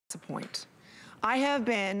disappoint. I have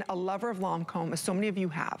been a lover of Lancome, as so many of you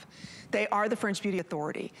have. They are the French beauty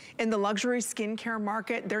authority. In the luxury skincare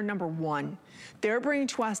market, they're #1. They're bringing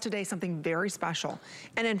to us today something very special.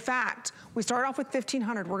 And in fact, we start off with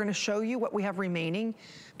 1,500. We're gonna show you what we have remaining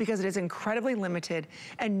because it is incredibly limited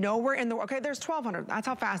and nowhere in the world, okay, there's 1,200. That's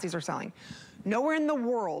how fast these are selling. Nowhere in the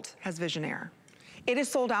world has Visionnaire. It is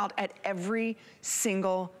sold out at every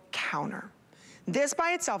single counter. This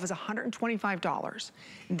by itself is $125.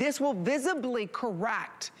 This will visibly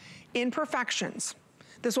correct imperfections.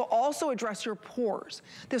 This will also address your pores.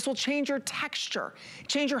 This will change your texture,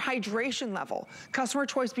 change your hydration level. Customer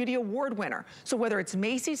Choice Beauty Award winner. So whether it's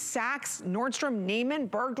Macy's, Saks, Nordstrom, Neiman,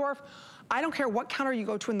 Bergdorf, I don't care what counter you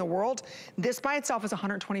go to in the world, this by itself is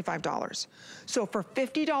 $125. So for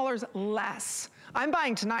 $50 less, I'm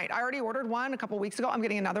buying tonight. I already ordered one a couple weeks ago. I'm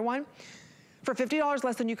getting another one. For $50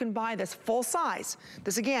 less than you can buy this full size.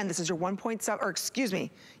 This again, this is your 1.7, or excuse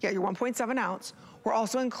me, yeah, your 1.7 ounce. We're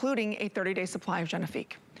also including a 30-day supply of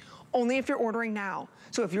Genifique. Only if you're ordering now.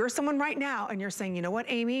 So if you're someone right now and you're saying, you know what,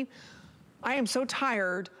 Amy, I am so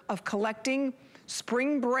tired of collecting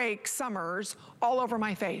spring break summers all over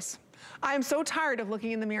my face. I am so tired of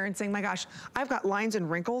looking in the mirror and saying, my gosh, I've got lines and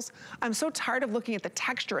wrinkles. I'm so tired of looking at the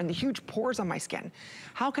texture and the huge pores on my skin.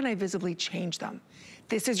 How can I visibly change them?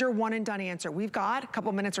 This is your one and done answer. We've got a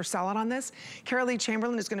couple minutes or sell out on this. Carolee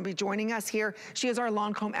Chamberlain is gonna be joining us here. She is our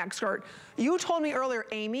Lancome expert. You told me earlier,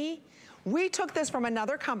 Amy, we took this from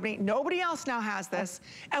another company. Nobody else now has this,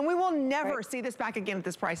 and we will never see this back again at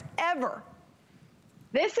this price, ever.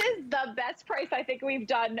 This is the best price I think we've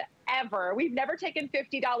done ever. We've never taken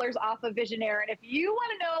 $50 off of Visionnaire. And if you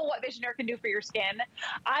want to know what Visionnaire can do for your skin,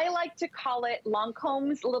 I like to call it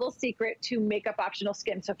Lancome's little secret to makeup optional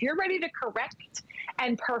skin. So if you're ready to correct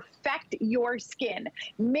and perfect your skin,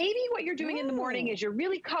 maybe what you're doing in the morning is you're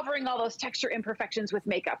really covering all those texture imperfections with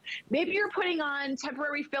makeup. Maybe you're putting on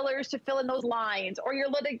temporary fillers to fill in those lines, or you're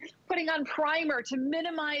putting on primer to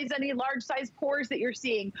minimize any large size pores that you're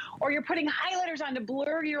seeing, or you're putting highlighters on to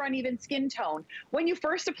blur your uneven skin tone. When you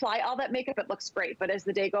first apply all that makeup, it looks great, but as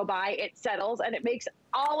the day go by, it settles and it makes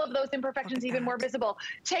all of those imperfections even more visible.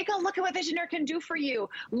 Take a look at what Visionnaire can do for you.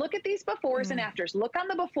 Look at these befores and afters. Look on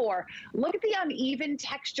the before. Look at the uneven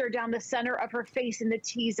texture down the center of her face in the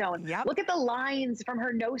T-zone. Look at the lines from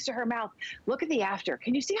her nose to her mouth. Look at the after.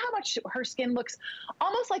 Can you see how much her skin looks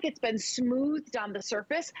almost like it's been smoothed on the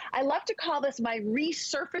surface? I love to call this my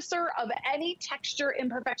resurfacer of any texture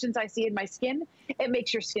imperfections I see in my skin. It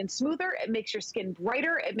makes your skin smoother, it makes your skin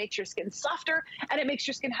brighter, it makes your skin softer, and it makes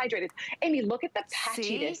your skin hydrated. Amy, look at the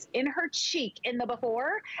patchiness in her cheek in the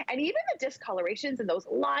before, and even the discolorations and those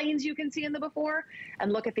lines you can see in the before,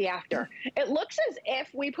 and look at the after. It looks as if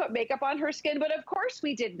we put makeup on her skin, but of course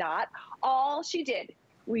we did not. All she did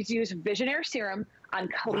was use Visionnaire Serum on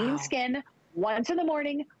clean skin once in the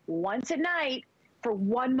morning, once at night for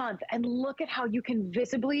 1 month, and look at how you can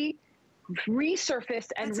visibly resurface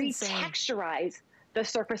and retexturize the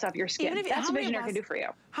surface of your skin. That's what Visionnaire can do for you.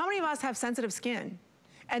 How many of us have sensitive skin?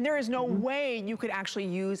 And there is no way you could actually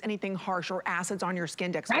use anything harsh or acids on your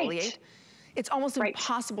skin to exfoliate. It's almost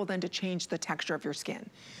impossible then to change the texture of your skin.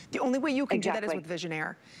 The only way you can do that is with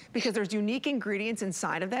Visionnaire, because there's unique ingredients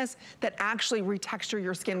inside of this that actually retexture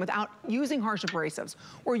your skin without using harsh abrasives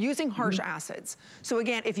or using harsh acids. So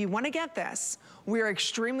again, if you want to get this, we are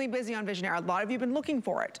extremely busy on Visionnaire. A lot of you have been looking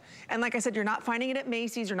for it. And like I said, you're not finding it at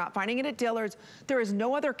Macy's, you're not finding it at Dillard's. There is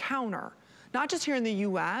no other counter, not just here in the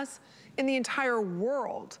US, in the entire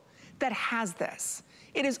world that has this.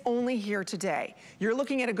 It is only here today. You're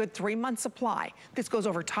looking at a good 3-month supply. This goes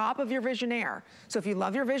over top of your Visionnaire. So if you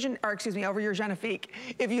love your over your Genifique.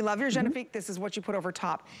 If you love your Genifique, this is what you put over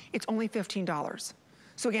top. It's only $15.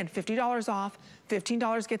 So again, $50 off,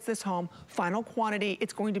 $15 gets this home. Final quantity,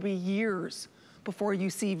 it's going to be years before you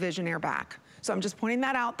see Visionnaire back. So I'm just pointing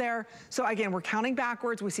that out there. So again, we're counting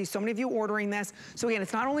backwards. We see so many of you ordering this. So again,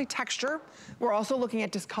 it's not only texture, we're also looking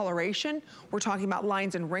at discoloration. We're talking about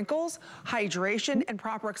lines and wrinkles, hydration, and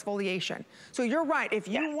proper exfoliation. So you're right, if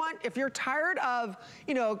you want, if you're tired of,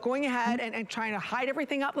 you know, going ahead and trying to hide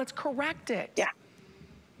everything up, let's correct it.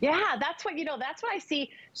 Yeah, that's what, you know, that's what I see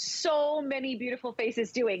so many beautiful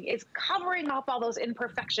faces doing, is covering up all those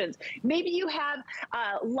imperfections. Maybe you have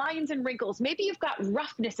lines and wrinkles. Maybe you've got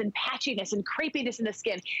roughness and patchiness and crepiness in the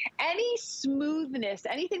skin. Any smoothness,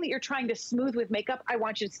 anything that you're trying to smooth with makeup, I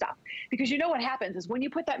want you to stop. Because you know what happens is when you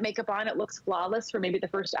put that makeup on, it looks flawless for maybe the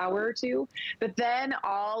first hour or two, but then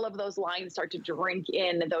all of those lines start to drink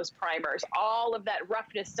in those primers. All of that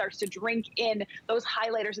roughness starts to drink in those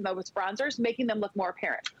highlighters and those bronzers, making them look more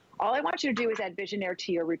apparent. all I want you to do is add Visionnaire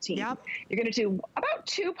to your routine. Yep. You're going to do about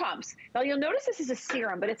 2 pumps. Now you'll notice this is a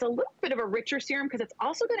serum, but it's a little bit of a richer serum because it's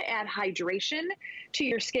also going to add hydration to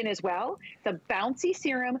your skin as well. It's a bouncy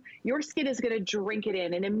serum. Your skin is going to drink it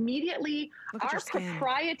in, and immediately our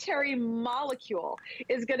proprietary molecule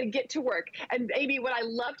is going to get to work. And Amy, what I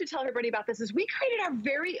love to tell everybody about this is we created our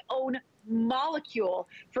very own molecule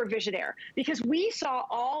for Visionnaire because we saw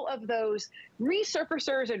all of those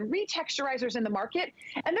resurfacers and retexturizers in the market,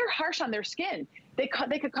 and they're harsh on their skin. They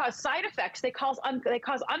could cause side effects. They cause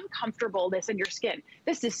uncomfortableness in your skin.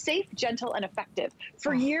 This is safe, gentle, and effective.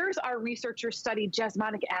 For years, our researchers studied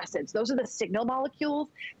jasmonic acids. Those are the signal molecules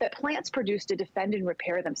that plants produce to defend and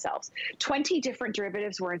repair themselves. 20 different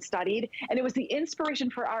derivatives were studied, and it was the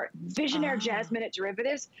inspiration for our Visionnaire jasminate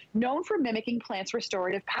derivatives, known for mimicking plants'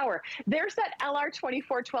 restorative power. There's that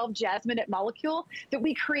LR2412 jasminate molecule that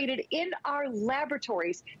we created in our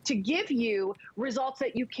laboratories to give you results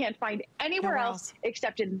that you can't find anywhere else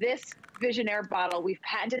except in this Visionnaire bottle. We've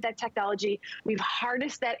patented that technology. We've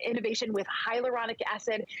harnessed that innovation with hyaluronic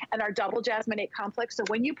acid and our double jasminate complex. So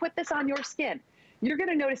when you put this on your skin, you're going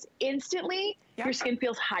to notice instantly your skin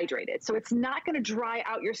feels hydrated. So it's not going to dry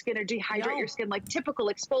out your skin or dehydrate your skin like typical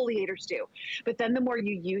exfoliators do. But then the more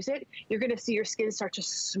you use it, you're going to see your skin start to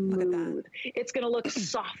smooth. It's going to look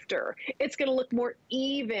softer. It's going to look more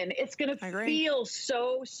even. It's going to feel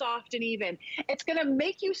so soft and even. It's going to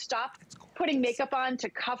make you stop putting makeup on to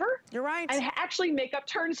cover. You're right. And actually makeup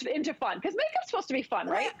turns into fun because makeup's supposed to be fun,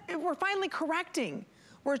 right? We're finally correcting.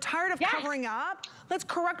 We're tired of covering up. Let's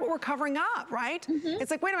correct what we're covering up, right?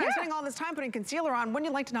 It's like, wait a minute, I'm spending all this time putting concealer on. Wouldn't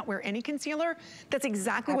you like to not wear any concealer? That's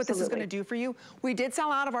exactly what this is gonna do for you. We did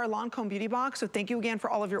sell out of our Lancome Beauty Box, so thank you again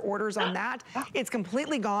for all of your orders on that. It's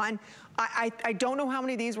completely gone. I don't know how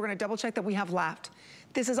many of these, we're gonna double check that we have left.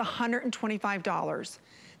 This is $125.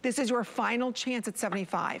 This is your final chance at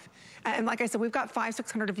 $75. And like I said, we've got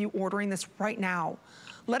 500-600 of you ordering this right now.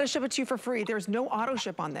 Let us ship it to you for free. There's no auto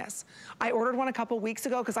ship on this. I ordered one a couple weeks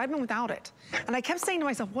ago because I've been without it. And I kept saying to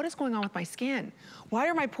myself, what is going on with my skin? Why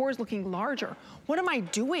are my pores looking larger? What am I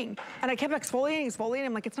doing? And I kept exfoliating.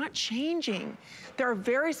 I'm like, it's not changing. There are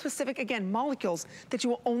very specific, again, molecules that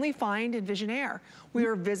you will only find in Visionnaire. We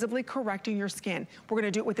are visibly correcting your skin. We're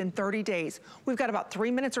gonna do it within 30 days. We've got about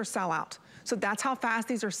 3 minutes or sell out. So that's how fast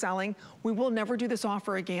these are selling. We will never do this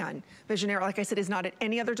offer again. Visionnaire, like I said, is not at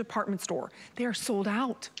any other department store. They are sold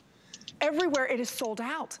out. Everywhere it is sold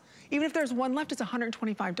out. Even if there's one left, it's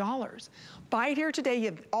 $125. Buy it here today. You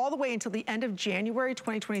have all the way until the end of January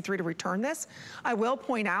 2023 to return this. I will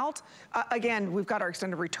point out, again, we've got our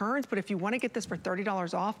extended returns, but if you want to get this for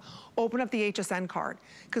 $30 off, open up the HSN card,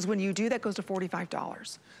 because when you do, that goes to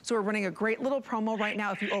 $45. So we're running a great little promo right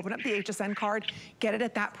now. If you open up the HSN card, get it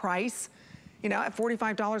at that price. You know, at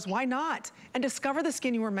 $45, why not? And discover the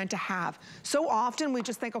skin you were meant to have. So often we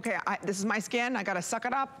just think, okay, this is my skin, I gotta suck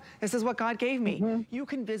it up. This is what God gave me. You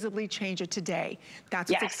can visibly change it today.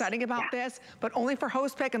 That's what's exciting about this, but only for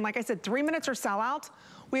host pick. And like I said, 3 minutes or sell out.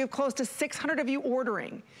 We have close to 600 of you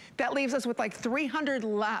ordering. That leaves us with like 300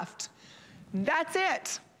 left. That's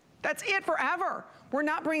it. That's it forever. We're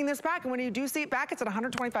not bringing this back, and when you do see it back, it's at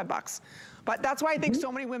 125 bucks. But that's why I think so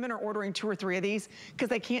many women are ordering 2 or 3 of these, because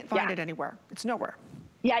they can't find it anywhere. It's nowhere.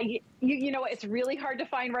 Yeah, you know, it's really hard to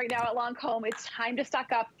find right now at Lancome. It's time to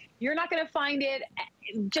stock up. You're not going to find it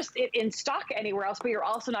just in stock anywhere else, but you're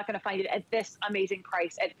also not going to find it at this amazing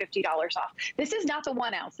price at $50 off. This is not the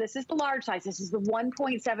 1 ounce. This is the large size. This is the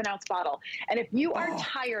 1.7 ounce bottle. And if you are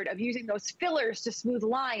tired of using those fillers to smooth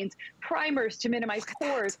lines, primers to minimize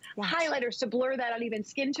pores, highlighters to blur that uneven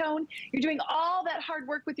skin tone, you're doing all that hard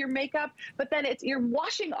work with your makeup, but then you're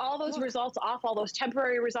washing all those results off, all those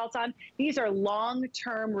temporary results on. These are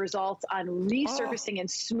long-term results on resurfacing and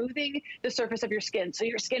smoothing the surface of your skin. So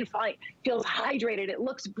your skin feels hydrated. It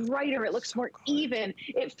looks brighter. It looks more even.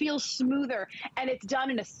 It feels smoother. And it's done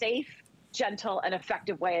in a safe, gentle, and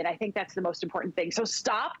effective way. And I think that's the most important thing. So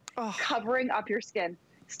stop covering up your skin.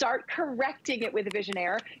 Start correcting it with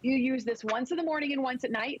Visionnaire. You use this once in the morning and once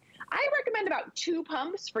at night. I recommend about 2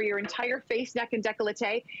 pumps for your entire face, neck, and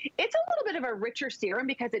décolleté. It's a little bit of a richer serum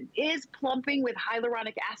because it is plumping with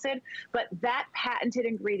hyaluronic acid, but that patented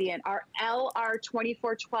ingredient, our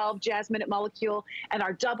LR2412 jasminate molecule and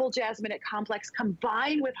our double jasminate complex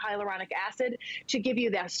combined with hyaluronic acid to give you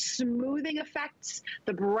the smoothing effects,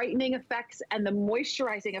 the brightening effects, and the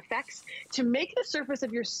moisturizing effects to make the surface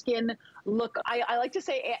of your skin look, I like to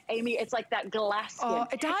say, Amy, it's like that glass skin.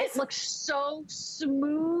 It does. It looks so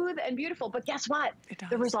smooth and beautiful, but guess what? It does.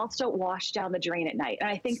 The results don't wash down the drain at night. And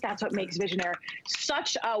I think that's what makes Visionnaire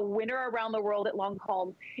such a winner around the world at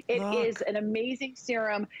Lancome. It is an amazing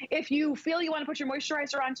serum. If you feel you want to put your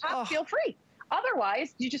moisturizer on top, feel free.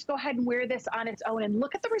 Otherwise, you just go ahead and wear this on its own and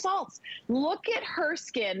look at the results. Look at her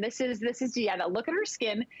skin. This is Deanna. Look at her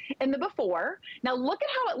skin in the before. Now look at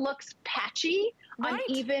how it looks patchy,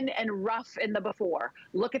 uneven, and rough in the before.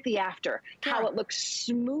 Look at the after, how it looks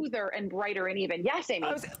smoother and brighter and even. Yes, Amy?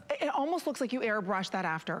 It almost looks like you airbrushed that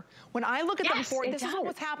after. When I look at the before, this is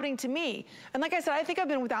what's happening to me. And like I said, I think I've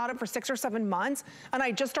been without it for 6 or 7 months, and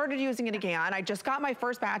I just started using it again. I just got my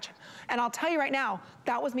first batch, and I'll tell you right now,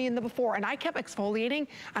 that was me in the before, and I kept exfoliating,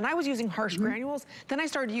 and I was using harsh granules. Then I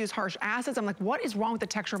started to use harsh acids. I'm like, what is wrong with the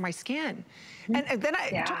texture of my skin? And then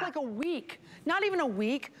it took like a week, not even a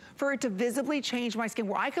week, for it to visibly change my skin,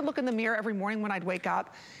 where I could look in the mirror every morning when I'd wake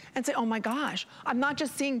up and say, oh my gosh, I'm not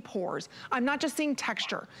just seeing pores. I'm not just seeing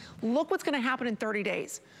texture. Look what's gonna happen in 30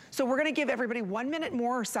 days. So we're gonna give everybody 1 minute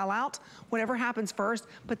more or sell out, whatever happens first,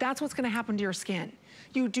 but that's what's gonna happen to your skin.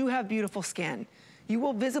 You do have beautiful skin. You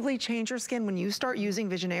will visibly change your skin when you start using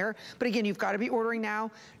Visionnaire. But again, you've got to be ordering now.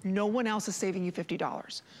 No one else is saving you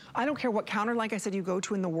 $50. I don't care what counter, like I said, you go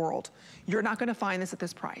to in the world. You're not going to find this at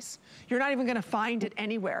this price. You're not even going to find it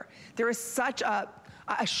anywhere. There is such a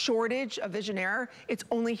shortage of Visionnaire. It's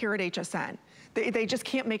only here at HSN. They just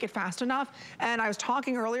can't make it fast enough. And I was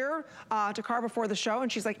talking earlier to Cara before the show, and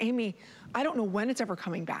she's like, Amy, I don't know when it's ever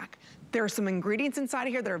coming back. There are some ingredients inside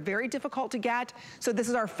of here that are very difficult to get. So this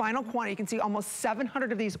is our final quantity. You can see almost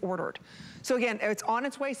 700 of these ordered. So again, it's on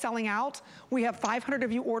its way selling out. We have 500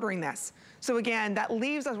 of you ordering this. So again, that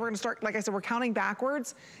leaves us, we're gonna start, like I said, we're counting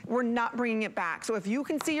backwards. We're not bringing it back. So if you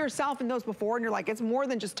can see yourself in those before and you're like, it's more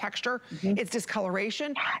than just texture, it's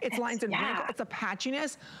discoloration, it's lines and wrinkles, it's a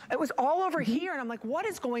patchiness. It was all over here, and I'm like, what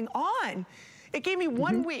is going on? It gave me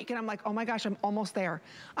 1 week, and I'm like, oh my gosh, I'm almost there.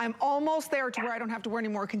 I'm almost there to where I don't have to wear any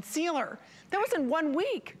more concealer. That was in 1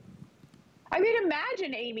 week. I mean,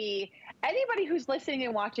 imagine, Amy, anybody who's listening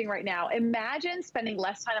and watching right now, imagine spending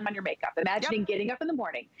less time on your makeup. Imagining getting up in the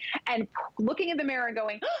morning and looking in the mirror and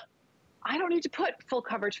going, oh, I don't need to put full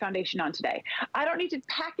coverage foundation on today. I don't need to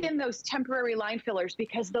pack in those temporary line fillers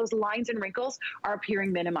because those lines and wrinkles are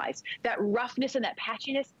appearing minimized. That roughness and that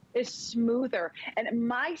patchiness is smoother. And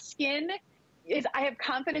my skin I have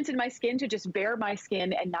confidence in my skin to just bare my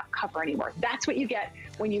skin and not cover anymore. That's what you get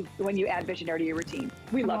when you add Visionnaire to your routine.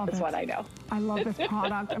 We love this one, I know. I love this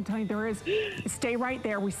product. I'm telling you, stay right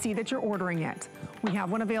there. We see that you're ordering it. We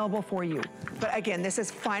have one available for you. But again, this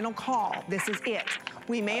is final call. This is it.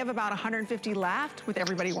 We may have about 150 left with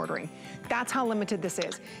everybody ordering. That's how limited this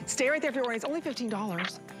is. Stay right there if you're ordering. It's only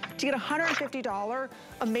 $15. To get a $150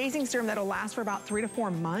 amazing serum that'll last for about 3 to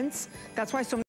 4 months. That's why so many